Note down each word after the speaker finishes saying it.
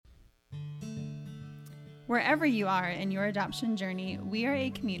Wherever you are in your adoption journey, we are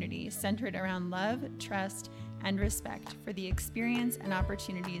a community centered around love, trust, and respect for the experience and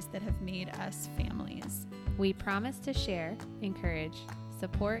opportunities that have made us families. We promise to share, encourage,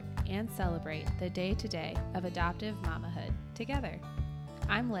 support, and celebrate the day-to-day of adoptive mamahood together.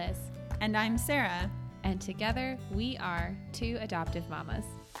 I'm Liz. And I'm Sarah. And together we are two adoptive mamas.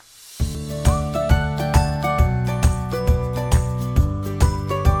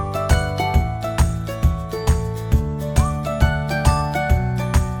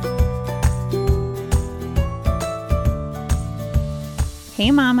 Hey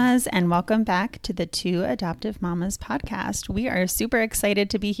mamas, and welcome back to the Two Adoptive Mamas podcast. We are super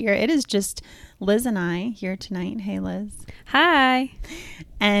excited to be here. It is just Liz and I here tonight. Hey Liz. Hi.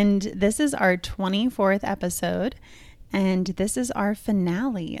 And this is our 24th episode, and this is our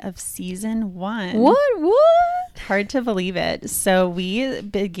finale of season 1. What? Hard to believe it. So we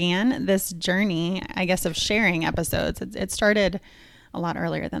began this journey, I guess, of sharing episodes. It started a lot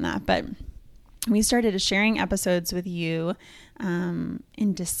earlier than that, but we started sharing episodes with you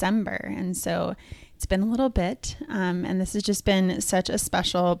in December. And so it's been a little bit, and this has just been such a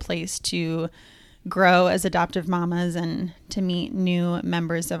special place to grow as adoptive mamas and to meet new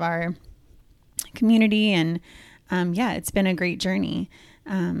members of our community. And it's been a great journey.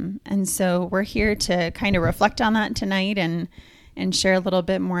 And so we're here to kind of reflect on that tonight and share a little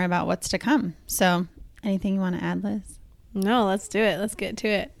bit more about what's to come. So anything you want to add, Liz? No, let's do it. Let's get to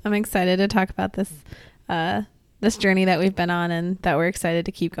it. I'm excited to talk about this this journey that we've been on and that we're excited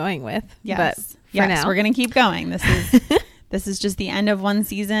to keep going with. Yes. But for now, we're going to keep going. This is just the end of one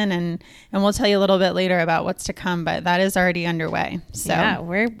season, and we'll tell you a little bit later about what's to come, but that is already underway. So yeah,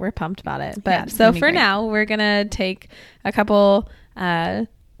 we're pumped about it. But yeah, so for now, we're going to take a couple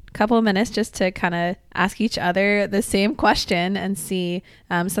of minutes just to kind of ask each other the same question and see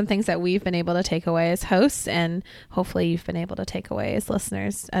some things that we've been able to take away as hosts, and hopefully you've been able to take away as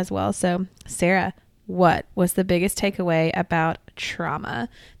listeners as well. So Sarah, what was the biggest takeaway about trauma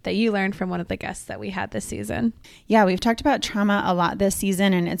that you learned from one of the guests that we had this season? Yeah, we've talked about trauma a lot this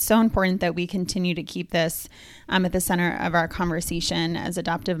season, and it's so important that we continue to keep this at the center of our conversation as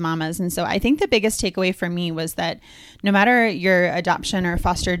adoptive mamas. And so I think the biggest takeaway for me was that no matter your adoption or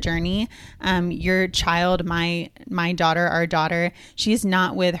foster journey, your child, my daughter, our daughter, she's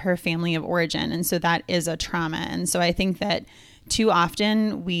not with her family of origin. And so that is a trauma. And so I think that too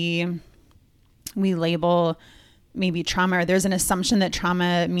often we label maybe trauma, or there's an assumption that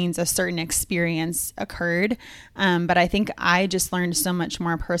trauma means a certain experience occurred. But I think I just learned so much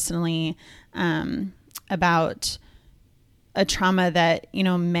more personally about a trauma that,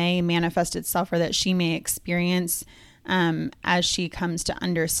 may manifest itself or that she may experience as she comes to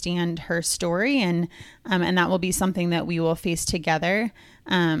understand her story. And that will be something that we will face together.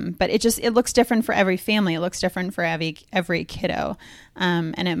 But it looks different for every family. It looks different for every kiddo.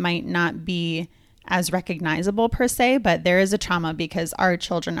 And it might not be as recognizable per se, but there is a trauma because our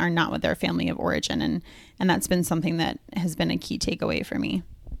children are not with their family of origin. And that's been something that has been a key takeaway for me.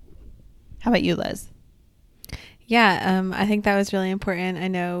 How about you, Liz? Yeah, I think that was really important.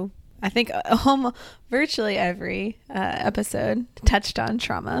 I think virtually every episode touched on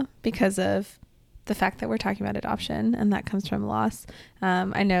trauma because of the fact that we're talking about adoption, and that comes from loss.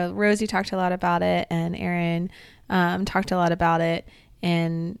 I know Rosie talked a lot about it, and Erin talked a lot about it.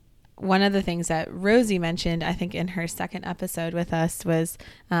 And one of the things that Rosie mentioned, I think in her second episode with us, was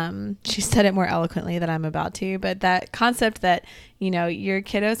she said it more eloquently than I'm about to, but that concept that, your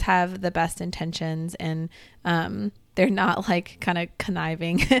kiddos have the best intentions, and they're not like kind of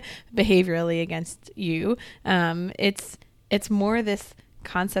conniving behaviorally against you. It's more this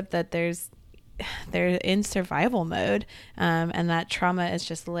concept that they're in survival mode, and that trauma is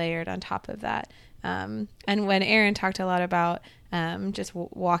just layered on top of that. And when Erin talked a lot about just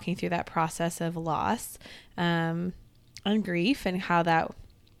walking through that process of loss and grief, and how that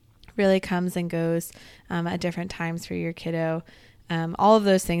really comes and goes at different times for your kiddo. All of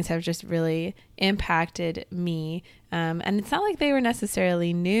those things have just really impacted me. And it's not like they were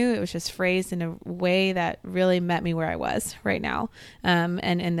necessarily new. It was just phrased in a way that really met me where I was right now,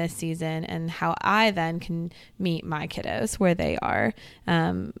 and in this season, and how I then can meet my kiddos where they are.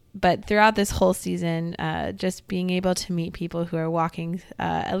 But throughout this whole season, just being able to meet people who are walking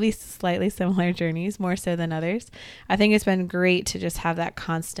at least slightly similar journeys, more so than others, I think it's been great to just have that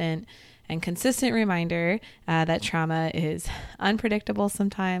constant and consistent reminder that trauma is unpredictable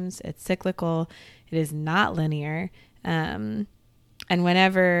sometimes, it's cyclical, it is not linear. And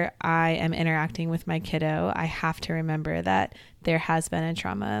whenever I am interacting with my kiddo, I have to remember that there has been a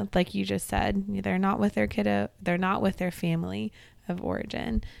trauma. Like you just said, they're not with their kiddo, they're not with their family of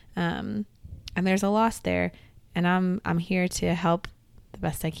origin. and there's a loss there, and I'm here to help the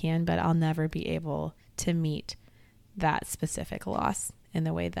best I can, but I'll never be able to meet that specific loss in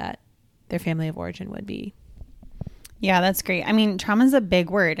the way that their family of origin would be. Yeah, that's great. I mean, trauma is a big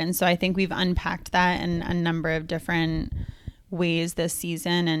word. And so I think we've unpacked that in a number of different ways this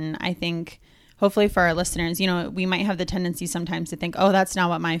season. And I think hopefully for our listeners, you know, we might have the tendency sometimes to think, oh, that's not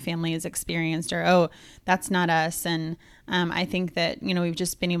what my family has experienced, or, oh, that's not us. And I think that, you know, we've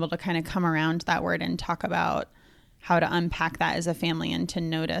just been able to kind of come around that word and talk about how to unpack that as a family and to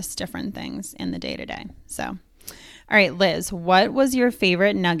notice different things in the day to day. So, all right, Liz, what was your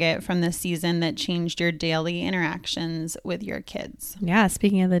favorite nugget from this season that changed your daily interactions with your kids? Yeah,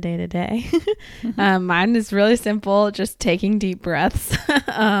 speaking of the day to day, mine is really simple, just taking deep breaths.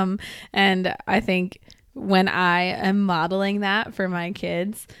 And I think when I am modeling that for my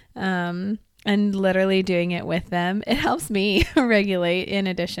kids, and literally doing it with them, it helps me regulate in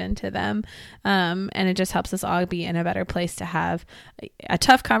addition to them. And it just helps us all be in a better place to have a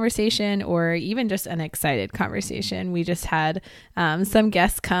tough conversation or even just an excited conversation. We just had some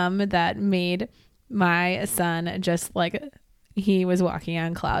guests come that made my son just like he was walking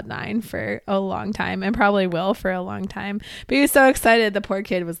on cloud 9 for a long time, and probably will for a long time. But he was so excited, the poor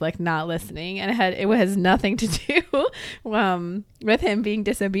kid was like not listening, and it has nothing to do with him being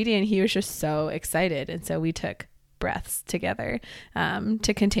disobedient. He was just so excited, and so we took breaths together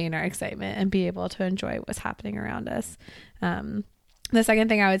to contain our excitement and be able to enjoy what's happening around us. The second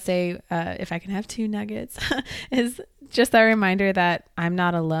thing I would say, if I can have 2 nuggets, is just that reminder that I'm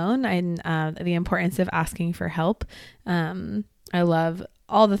not alone, and the importance of asking for help. I love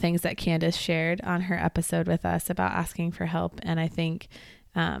all the things that Candace shared on her episode with us about asking for help. And I think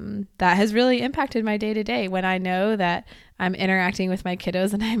that has really impacted my day to day when I know that I'm interacting with my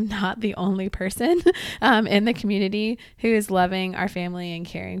kiddos and I'm not the only person in the community who is loving our family and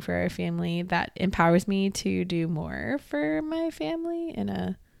caring for our family. That empowers me to do more for my family in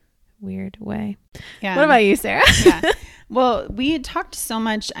a weird way. Yeah. What about you, Sarah? Yeah. Well, we talked so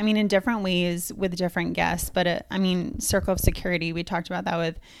much, I mean, in different ways with different guests, but circle of security, we talked about that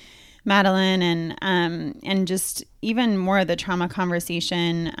with Madeline, and just even more of the trauma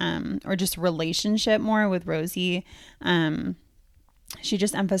conversation, or just relationship more with Rosie. She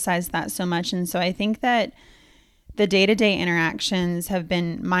just emphasized that so much. And so I think that the day-to-day interactions have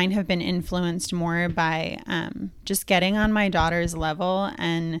been influenced more by just getting on my daughter's level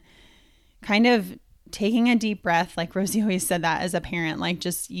and kind of taking a deep breath. Like Rosie always said that as a parent, like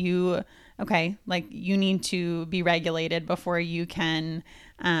just you need to be regulated before you can,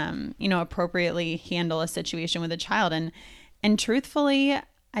 appropriately handle a situation with a child. And truthfully,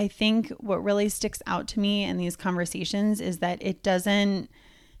 I think what really sticks out to me in these conversations is that it doesn't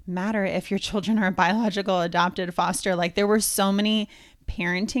matter if your children are biological, adopted, foster. Like there were so many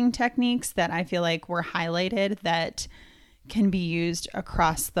parenting techniques that I feel like were highlighted that can be used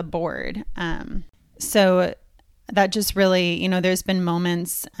across the board. So that just really, there's been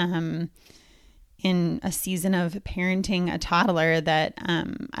moments in a season of parenting a toddler that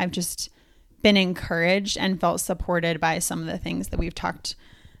I've just been encouraged and felt supported by some of the things that we've talked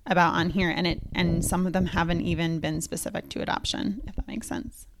about on here. And some of them haven't even been specific to adoption, if that makes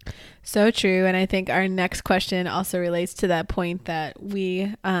sense. So true. And I think our next question also relates to that point that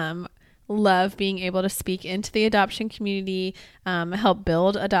we love being able to speak into the adoption community, help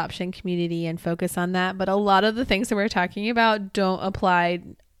build adoption community and focus on that. But a lot of the things that we're talking about don't apply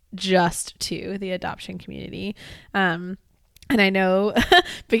just to the adoption community. And I know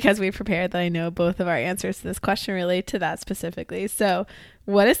because we prepared that I know both of our answers to this question relate to that specifically. So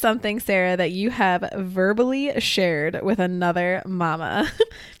what is something, Sarah, that you have verbally shared with another mama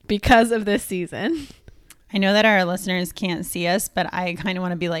because of this season? I know that our listeners can't see us, but I kind of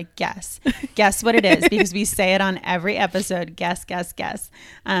want to be like, guess what it is, because we say it on every episode. Guess.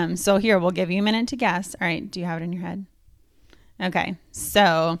 So here, we'll give you a minute to guess. All right. Do you have it in your head? Okay.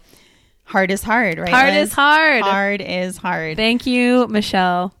 So hard is hard, right? Hard is hard. Hard is hard. Thank you,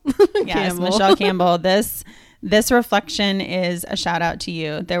 Michelle. Yes, Campbell. Michelle Campbell. This reflection is a shout out to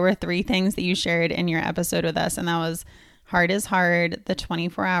you. There were 3 things that you shared in your episode with us, and that was hard is hard, the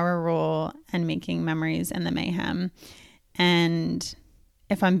 24-hour rule, and making memories in the mayhem. And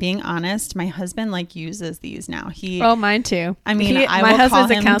if I'm being honest, my husband uses these now. Mine too. I mean, my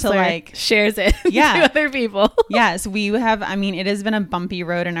husband's a counselor, shares it to other people. Yes, we have. I mean, it has been a bumpy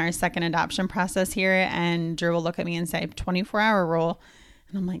road in our second adoption process here. And Drew will look at me and say, 24-hour rule.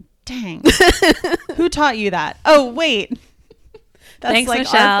 And I'm like, dang, who taught you that? Oh, wait. That's Thanks,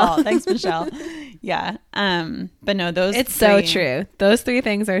 Michelle. Our fault. Thanks, Michelle. Yeah. But no, those. It's so true. Those 3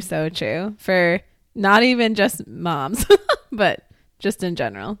 things are so true for not even just moms, but just in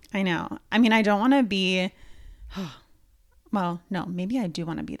general. I know. I mean, I don't want to be, well, no, maybe I do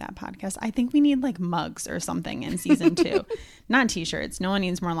want to be that podcast. I think we need like mugs or something in season 2. Not t-shirts. No one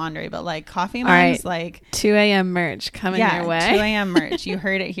needs more laundry, but like coffee mugs, right. like 2 a.m. merch coming your way. 2 a.m. merch. You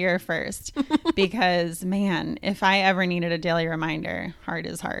heard it here first. Because man, if I ever needed a daily reminder, hard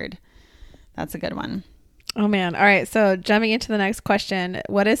is hard. That's a good one. Oh man. All right. So jumping into the next question,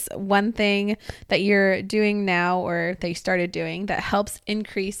 what is one thing that you're doing now or that you started doing that helps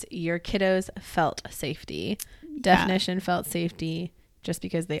increase your kiddos' felt safety? Definition, felt safety. Just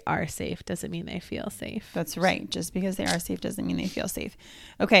because they are safe doesn't mean they feel safe. That's right. Just because they are safe doesn't mean they feel safe.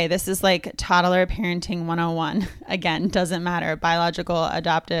 Okay. This is like toddler parenting 101. Again, doesn't matter. Biological,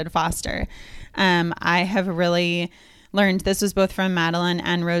 adopted, foster. I have really learned, this was both from Madeline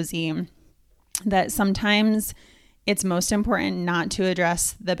and Rosie, that sometimes it's most important not to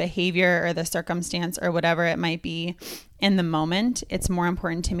address the behavior or the circumstance or whatever it might be in the moment. It's more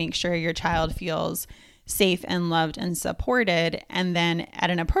important to make sure your child feels safe and loved and supported, and then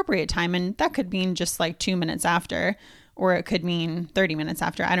at an appropriate time, and that could mean just like 2 minutes after, or it could mean 30 minutes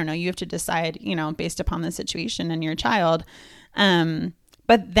after. I don't know. You have to decide, based upon the situation and your child.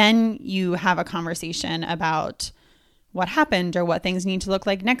 But then you have a conversation about what happened or what things need to look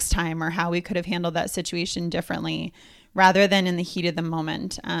like next time or how we could have handled that situation differently rather than in the heat of the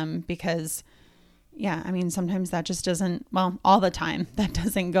moment. Because sometimes that just doesn't, all the time, that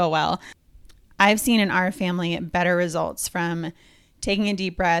doesn't go well. I've seen in our family better results from taking a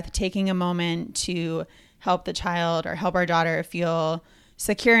deep breath, taking a moment to help the child or help our daughter feel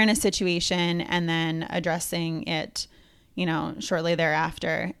secure in a situation and then addressing it, shortly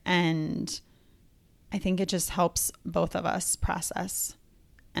thereafter. And I think it just helps both of us process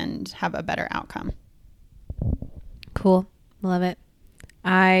and have a better outcome. Cool. Love it.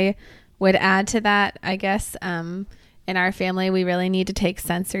 I would add to that, I guess, in our family, we really need to take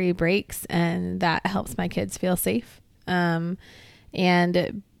sensory breaks, and that helps my kids feel safe. And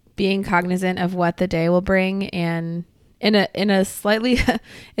being cognizant of what the day will bring, and in a slightly,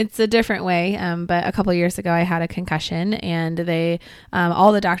 it's a different way. But a couple of years ago I had a concussion, and they,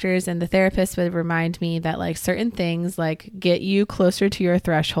 all the doctors and the therapists would remind me that like certain things like get you closer to your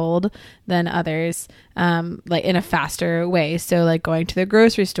threshold than others, like in a faster way. So like going to the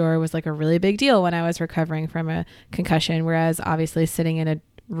grocery store was like a really big deal when I was recovering from a concussion. Whereas obviously sitting in a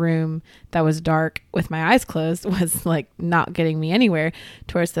room that was dark with my eyes closed was like not getting me anywhere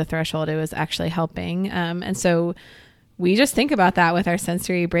towards the threshold. It was actually helping. And so we just think about that with our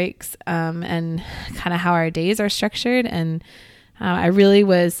sensory breaks, and kind of how our days are structured. And I really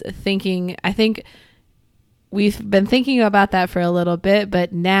was thinking, I think we've been thinking about that for a little bit,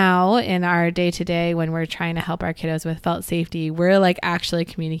 but now in our day to day, when we're trying to help our kiddos with felt safety, we're like actually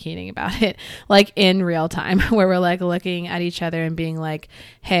communicating about it, like in real time, where we're like looking at each other and being like,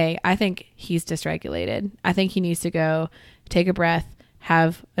 hey, I think he's dysregulated. I think he needs to go take a breath,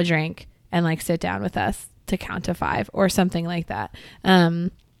 have a drink, and like sit down with us to count to 5 or something like that.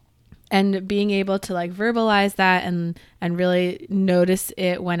 And being able to like verbalize that and really notice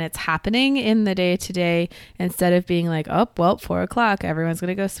it when it's happening in the day to day, instead of being like, oh, well, 4:00, everyone's going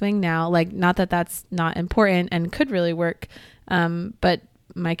to go swing now. Like, not that that's not important and could really work. But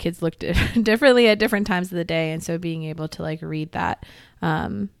my kids looked differently at different times of the day. And so being able to like read that,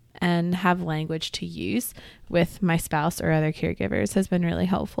 and have language to use with my spouse or other caregivers has been really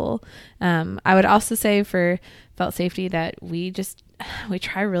helpful. I would also say for felt safety that we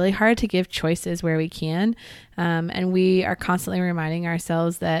try really hard to give choices where we can. And we are constantly reminding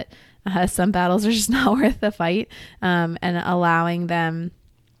ourselves that some battles are just not worth the fight, and allowing them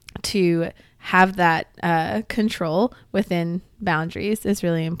to have that control within boundaries is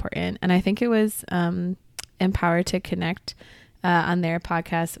really important. And I think it was Empower to Connect on their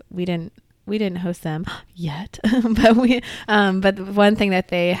podcast. We didn't host them yet, but one thing that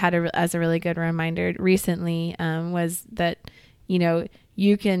they had as a really good reminder recently was that,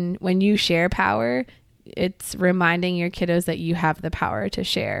 you can, when you share power, it's reminding your kiddos that you have the power to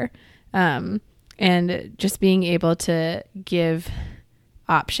share, and just being able to give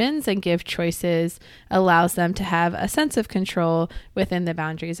options and give choices allows them to have a sense of control within the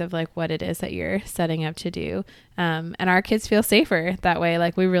boundaries of like what it is that you're setting up to do. And our kids feel safer that way.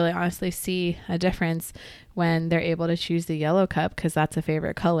 Like, we really honestly see a difference when they're able to choose the yellow cup because that's a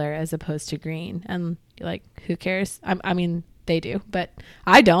favorite color as opposed to green. And like, who cares? I mean, they do, but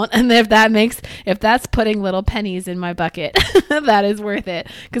I don't. And if that's putting little pennies in my bucket, that is worth it.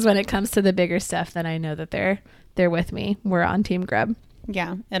 Because when it comes to the bigger stuff, then I know that they're with me. We're on Team Grub.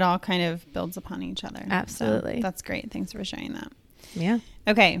 Yeah, it all kind of builds upon each other. Absolutely. So that's great. Thanks for sharing that. Yeah.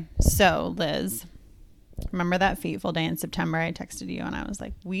 Okay, so Liz, Remember that fateful day in September? I texted you and I was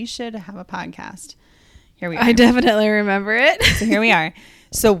like, we should have a podcast. Here we are. I definitely remember it. So here we are.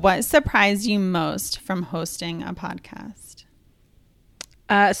 So what surprised you most from hosting a podcast?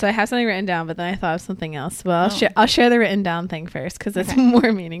 So I have something written down, but then I thought of something else. Well, I'll share the written down thing first because it's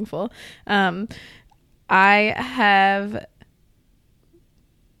more meaningful. I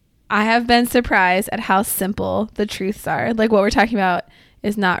have been surprised at how simple the truths are. Like what we're talking about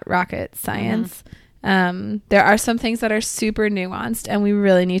is not rocket science. There are some things that are super nuanced and we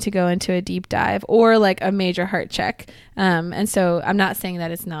really need to go into a deep dive or like a major heart check. And so I'm not saying that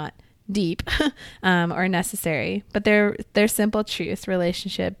it's not deep or necessary, but they're simple truths: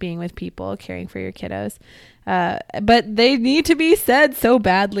 relationship, being with people, caring for your kiddos. But they need to be said so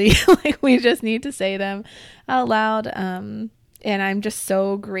badly. Like we just need to say them out loud. And I'm just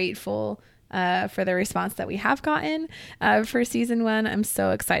so grateful for the response that we have gotten for season 1. I'm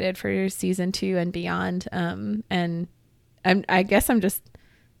so excited for season 2 and beyond. And I guess I'm just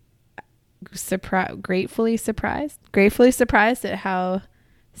gratefully surprised at how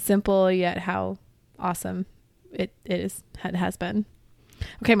simple yet how awesome it has been.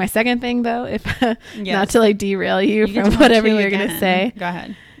 Okay, my second thing though, if not to like derail you from whatever you're gonna say. Go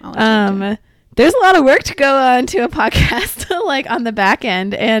ahead. I'll let you do it. There's a lot of work to go on to a podcast like on the back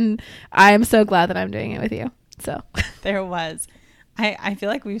end, and I'm so glad that I'm doing it with you. So there was. I feel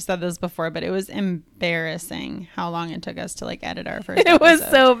like we've said this before, but it was embarrassing how long it took us to like edit our first episode. It was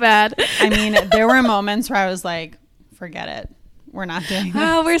so bad. I mean, there were moments where I was like, forget it. We're not doing this.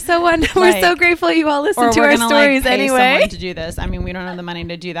 Oh, we're so grateful you all listen to our stories like, pay anyway. Someone to do this. I mean, we don't have the money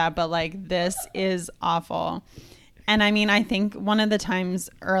to do that, but like this is awful. And I mean, I think one of the times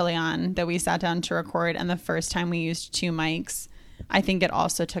early on that we sat down to record and the first time we used 2 mics, I think it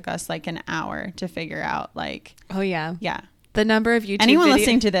also took us like an hour to figure out like, oh yeah. Yeah. The number of YouTube anyone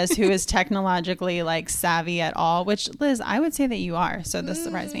listening to this who is technologically like savvy at all, which Liz, I would say that you are. So this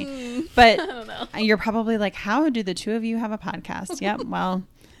surprised me, but I don't know. You're probably like, how do the 2 of you have a podcast? Yep. Well,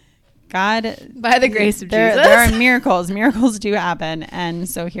 God, by the grace of Jesus, there are miracles. Miracles do happen. And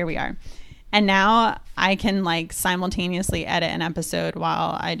so here we are. And now I can like simultaneously edit an episode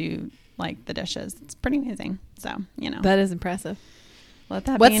while I do like the dishes. It's pretty amazing. So, you know, that is impressive. Let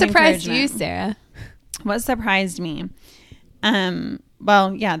that what be an surprised you, Sarah? What surprised me?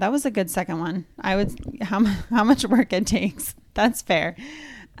 Well, yeah, that was a good second one. I would, how much work it takes. That's fair.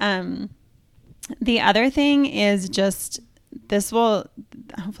 The other thing is just,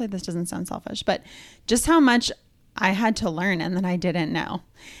 hopefully this doesn't sound selfish, but just how much I had to learn and that I didn't know.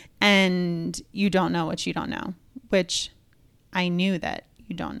 And you don't know what you don't know, which I knew that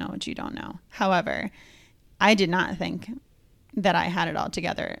you don't know what you don't know. However, I did not think that I had it all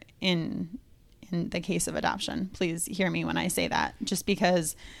together in the case of adoption. Please hear me when I say that, just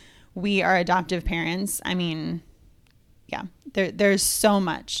because we are adoptive parents. I mean, yeah, there's so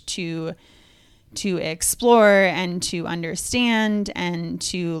much to explore and to understand and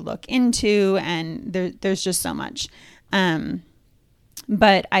to look into, and there's just so much.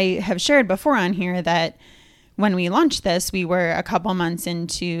 But I have shared before on here that when we launched this, we were a couple months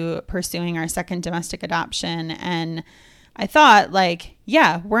into pursuing our second domestic adoption, and I thought like,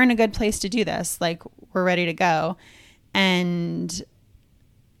 yeah, we're in a good place to do this. Like we're ready to go. And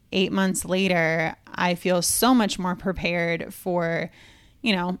 8 months later, I feel so much more prepared for,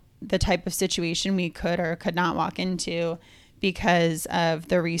 you know, the type of situation we could or could not walk into because of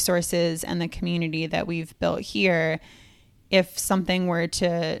the resources and the community that we've built here. If something were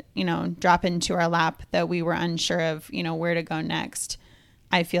to, you know, drop into our lap that we were unsure of, you know, where to go next,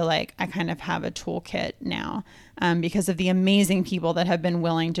 I feel like I kind of have a toolkit now because of the amazing people that have been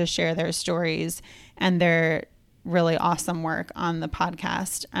willing to share their stories and their really awesome work on the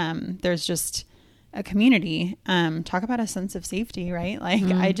podcast. There's just a community. Talk about a sense of safety, right? Like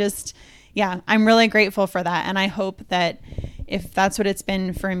I'm really grateful for that. And I hope that if that's what it's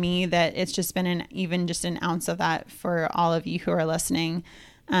been for me, that it's just been even just an ounce of that for all of you who are listening.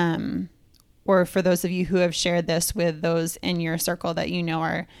 Or for those of you who have shared this with those in your circle that you know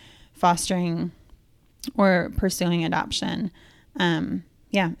are fostering or pursuing adoption.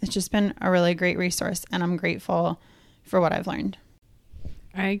 It's just been a really great resource, and I'm grateful for what I've learned.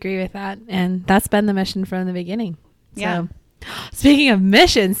 I agree with that. And that's been the mission from the beginning. Yeah. So, speaking of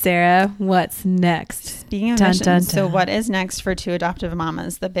missions, Sarah, what's next? Speaking of missions, so what is next for Two Adoptive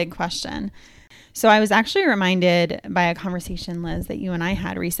Mamas? The big question. So I was actually reminded by a conversation, Liz, that you and I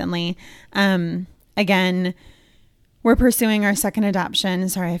had recently. Again, we're pursuing our second adoption.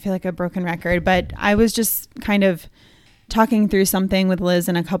 Sorry, I feel like a broken record, but I was just kind of talking through something with Liz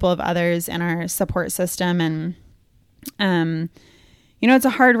and a couple of others in our support system. And, it's a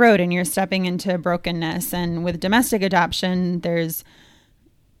hard road and you're stepping into brokenness. And with domestic adoption, there's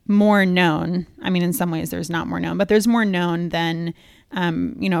more known. I mean, in some ways there's not more known, but there's more known than,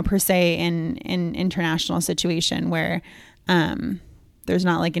 per se in international situation where, there's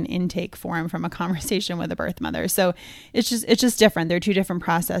not like an intake form from a conversation with a birth mother. So it's just different. They're two different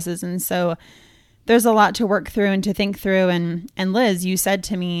processes. And so there's a lot to work through and to think through. And Liz, you said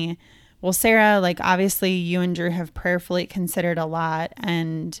to me, well, Sarah, like obviously you and Drew have prayerfully considered a lot,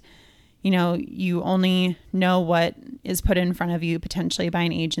 and you only know what is put in front of you potentially by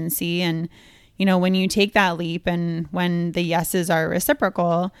an agency. And, when you take that leap and when the yeses are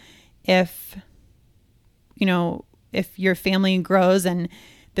reciprocal, if your family grows and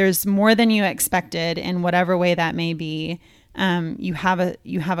there's more than you expected in whatever way that may be, you have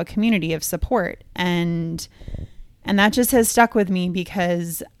a community of support. And that just has stuck with me,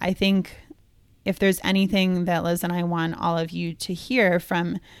 because I think if there's anything that Liz and I want all of you to hear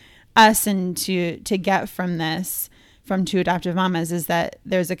from us and to get from this, from Two Adoptive Mamas, is that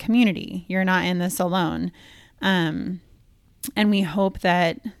there's a community. You're not in this alone. And we hope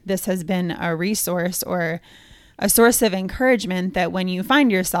that this has been a resource or a source of encouragement, that when you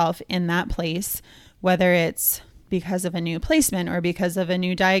find yourself in that place, whether it's because of a new placement or because of a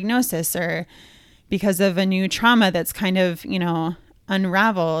new diagnosis or because of a new trauma that's kind of,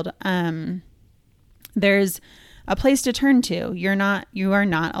 unraveled, there's a place to turn to. You are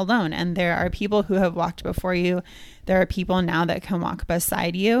not alone. And there are people who have walked before you. There are people now that can walk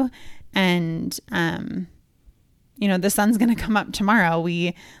beside you. And, the sun's going to come up tomorrow.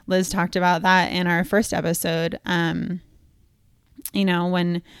 Liz talked about that in our first episode, when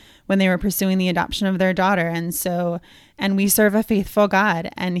they were pursuing the adoption of their daughter. And we serve a faithful God,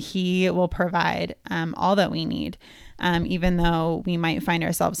 and he will provide all that we need, even though we might find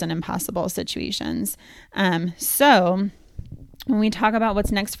ourselves in impossible situations. So when we talk about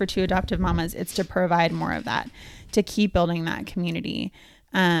what's next for Two Adoptive Mamas, it's to provide more of that, to keep building that community.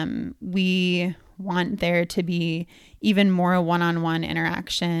 We want there to be even more one-on-one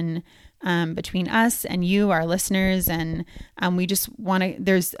interaction between us and you, our listeners. And we just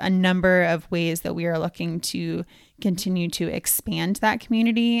there's a number of ways that we are looking to continue to expand that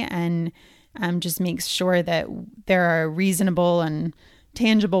community, and just make sure that there are reasonable and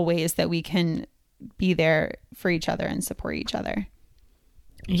tangible ways that we can be there for each other and support each other.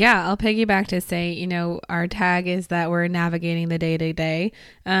 Yeah, I'll piggyback to say, our tag is that we're navigating the day-to-day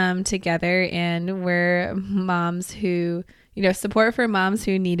together, and we're moms who, support for moms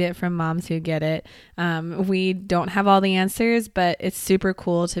who need it from moms who get it. We don't have all the answers, but it's super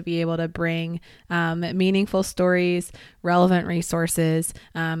cool to be able to bring meaningful stories, relevant resources,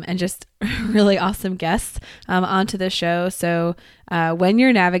 and just really awesome guests onto the show. So when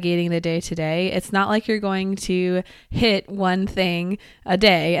you're navigating the day-to-day, it's not like you're going to hit one thing a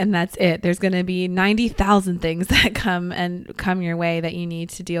day and that's it. There's going to be 90,000 things that come your way that you need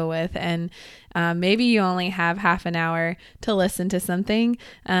to deal with. And maybe you only have half an hour to listen to something.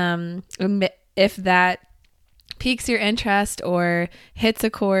 If that piques your interest or hits a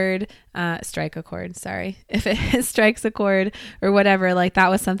chord, strike a chord, sorry. If it strikes a chord or whatever, like that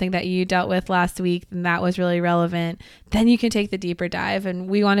was something that you dealt with last week and that was really relevant, then you can take the deeper dive. And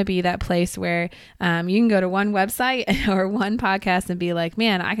we want to be that place where you can go to one website or one podcast and be like,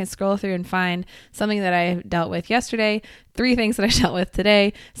 man, I can scroll through and find something that I dealt with yesterday, 3 things that I dealt with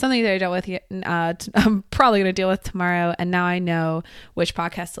today, something that I dealt with I'm probably going to deal with tomorrow. And now I know which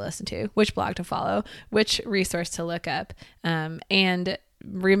podcast to listen to, which blog to follow, which resource to look up. And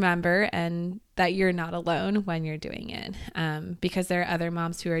remember that you're not alone when you're doing it, because there are other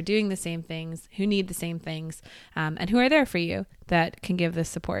moms who are doing the same things, who need the same things, and who are there for you that can give this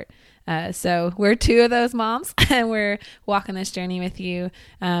support. So we're 2 of those moms and we're walking this journey with you.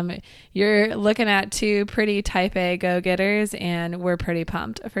 You're looking at 2 pretty type A go-getters, and we're pretty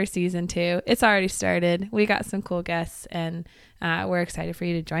pumped for season 2. It's already started. We got some cool guests, and we're excited for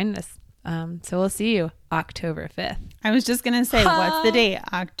you to join us. So we'll see you October 5th. I was just going to say, what's the date?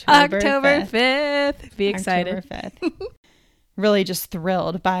 October 5th. Be excited. October 5th. Really just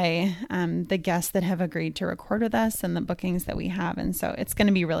thrilled by the guests that have agreed to record with us and the bookings that we have. And so it's going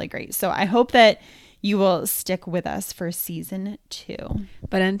to be really great. So I hope that you will stick with us for season 2.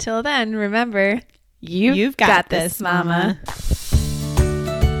 But until then, remember, you've got this, mama.